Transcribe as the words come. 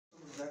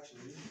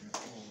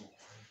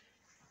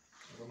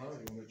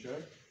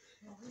check?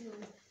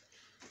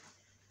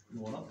 You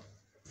want up?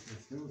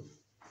 Let's do it.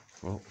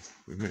 Well,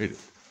 we made it.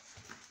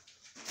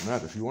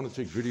 Matt, if you want to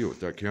take video with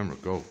that camera,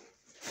 go.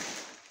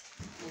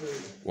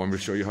 Want me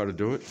to show you how to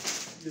do it?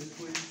 Yes,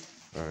 please.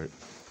 Alright.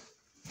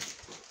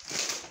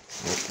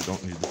 Well, you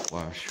don't need the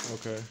flash.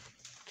 Okay.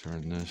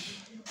 Turn this.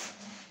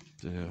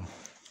 There.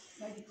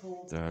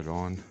 That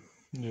on.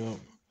 Yep.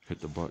 Hit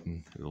the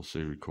button. It'll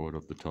say record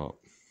up the top.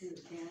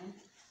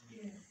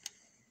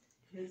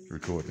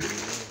 Recording.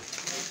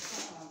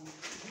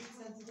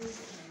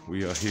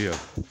 We are here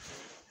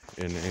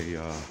in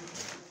a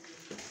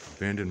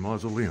abandoned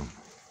mausoleum.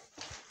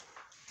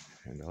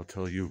 And I'll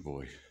tell you,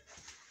 boy,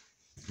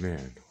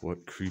 man,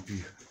 what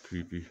creepy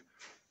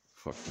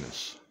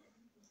fuckness.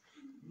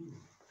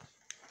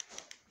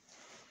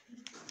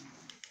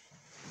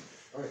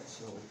 Alright,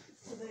 so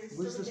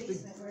where's this big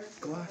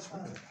glass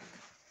window?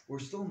 We're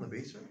still in the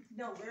basement?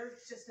 No, we're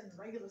just in the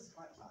regular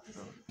spot.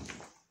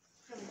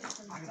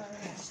 I gotta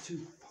pass too.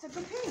 It's a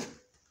good pee.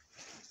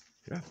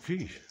 Yeah,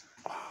 pee.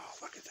 Wow,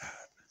 look at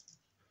that.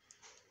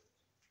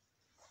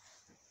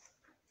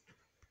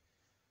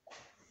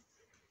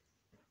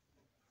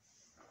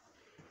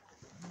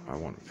 I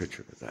want a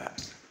picture of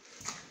that.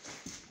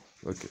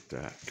 Look at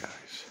that,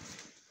 guys.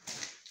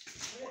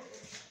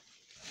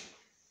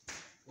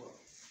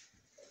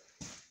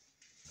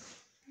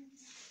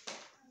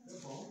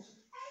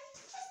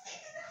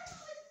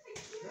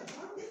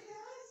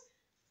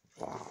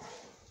 Wow.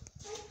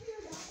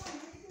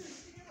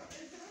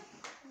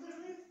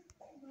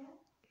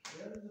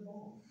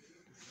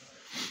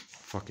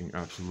 Fucking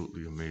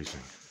absolutely amazing.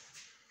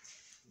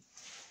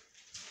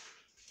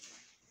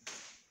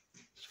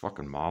 There's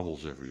fucking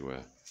marbles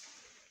everywhere.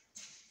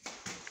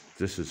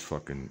 This is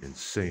fucking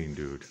insane,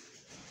 dude.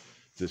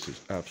 This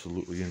is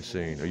absolutely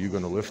insane. Are you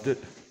gonna lift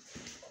it?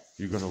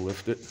 You gonna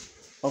lift it?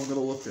 I'm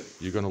gonna lift it.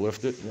 You gonna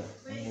lift it? Yeah,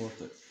 I'm gonna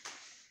lift it.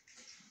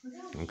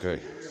 Okay.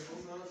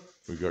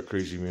 We got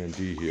Crazy Man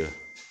D here,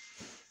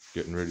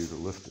 getting ready to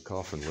lift the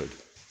coffin lid.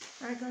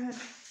 All right, go ahead.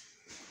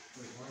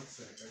 Wait 1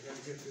 sec. I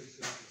gotta get this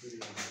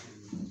video.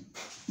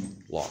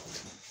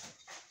 Locked.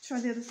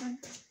 Try the other side.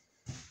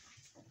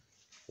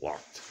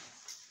 Locked.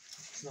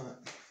 It's not.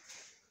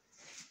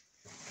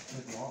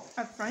 Like wall.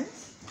 Up front.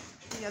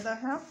 The other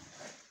half.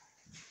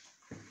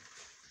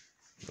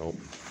 Nope.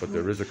 But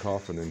there is a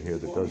coffin in here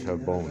that does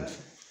have bones.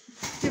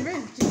 There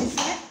is. Did you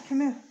see it?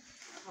 Come here.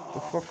 What the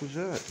fuck was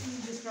that?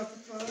 You just dropped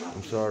the photo.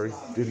 I'm sorry.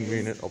 Didn't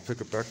mean it. I'll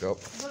pick it back up.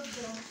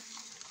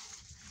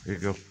 Here you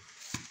go.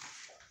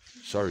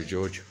 Sorry,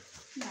 George.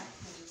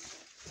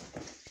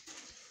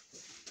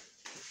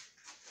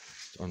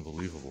 It's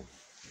unbelievable.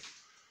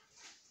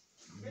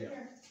 Yeah.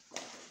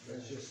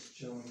 That's just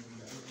chilling.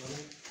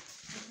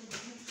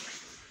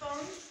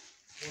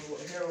 Wonder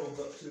what Harold's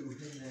up to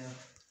in there.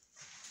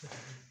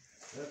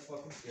 That's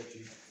fucking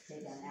sketchy.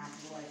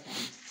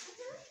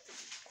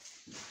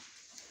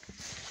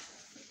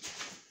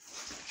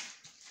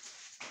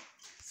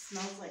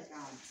 Smells like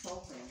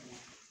sulfur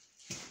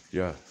in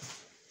Yeah.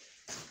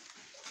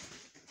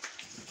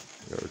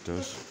 Yeah, it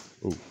does.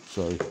 Oh,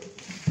 sorry.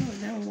 Oh,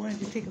 now I wanted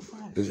to take a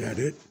flash. Is that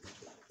it?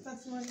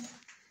 That's one.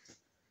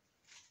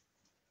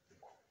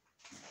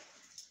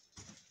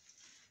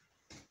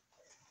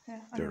 Yeah,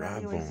 There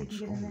are bones.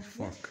 Holy Holy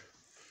fuck.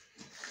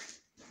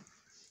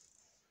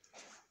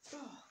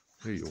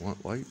 Hey, you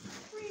want light?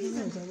 He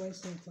knows I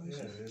wasted Yeah, flashes.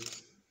 it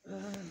is.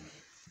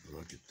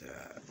 Look at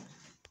that.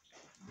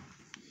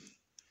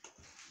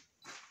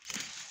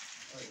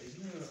 Alright,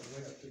 isn't there a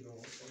way up to go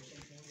or something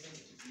like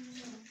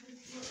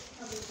that?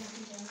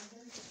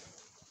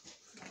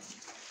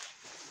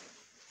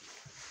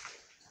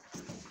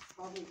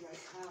 probably right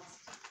past.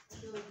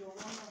 Really go one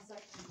more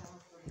section down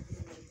for the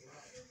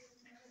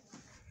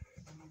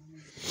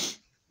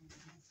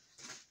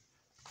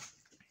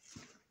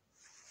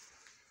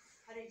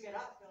How do you get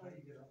up, Billy?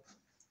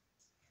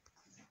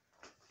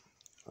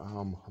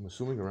 I'm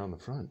assuming around the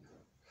front.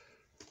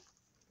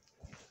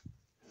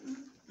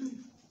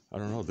 I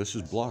don't know. This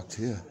is blocked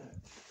here.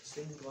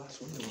 Stained glass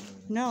window and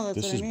everything. No, that's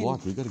This what is I mean.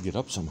 blocked. We got to get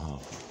up somehow.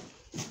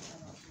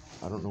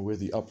 I don't know where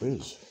the up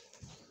is.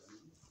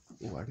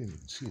 Oh, I didn't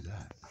even see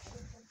that.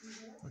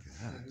 Look at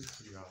that.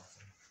 It's pretty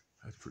awesome.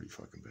 That's pretty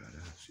fucking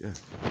badass. Yeah.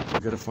 We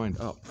got to find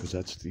up because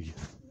that's the.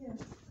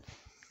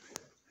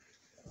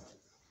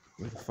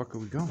 Where the fuck are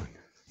we going?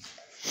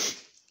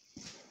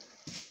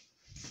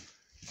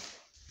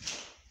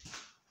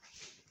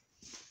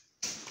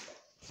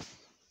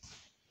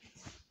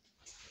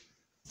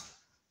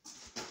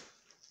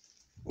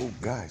 Oh,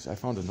 guys, I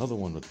found another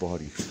one with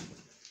bodies.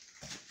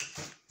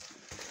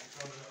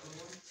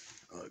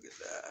 Look at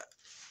that.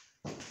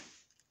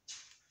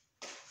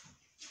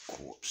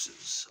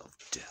 Corpses of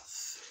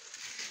death.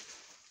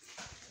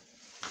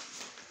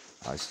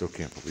 I still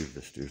can't believe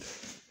this, dude.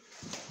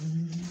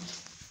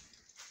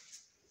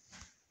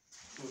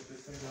 Put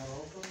this thing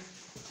all open.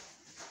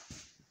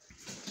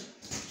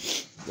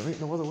 There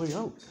ain't no other way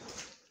out.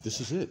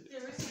 This is it.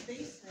 There is a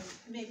basement.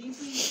 Maybe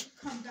if we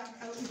come back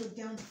out and go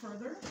down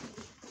further.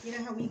 You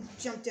know how we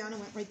jumped down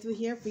and went right through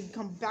here? If we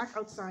come back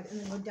outside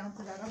and then go down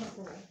to that other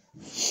hole,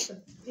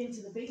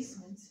 into the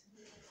basement.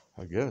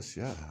 I guess,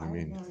 yeah. I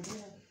mean, No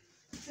idea.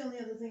 It's the only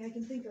other thing I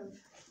can think of.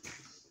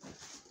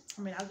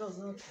 I mean, I'll go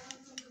look.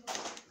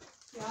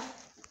 Yeah?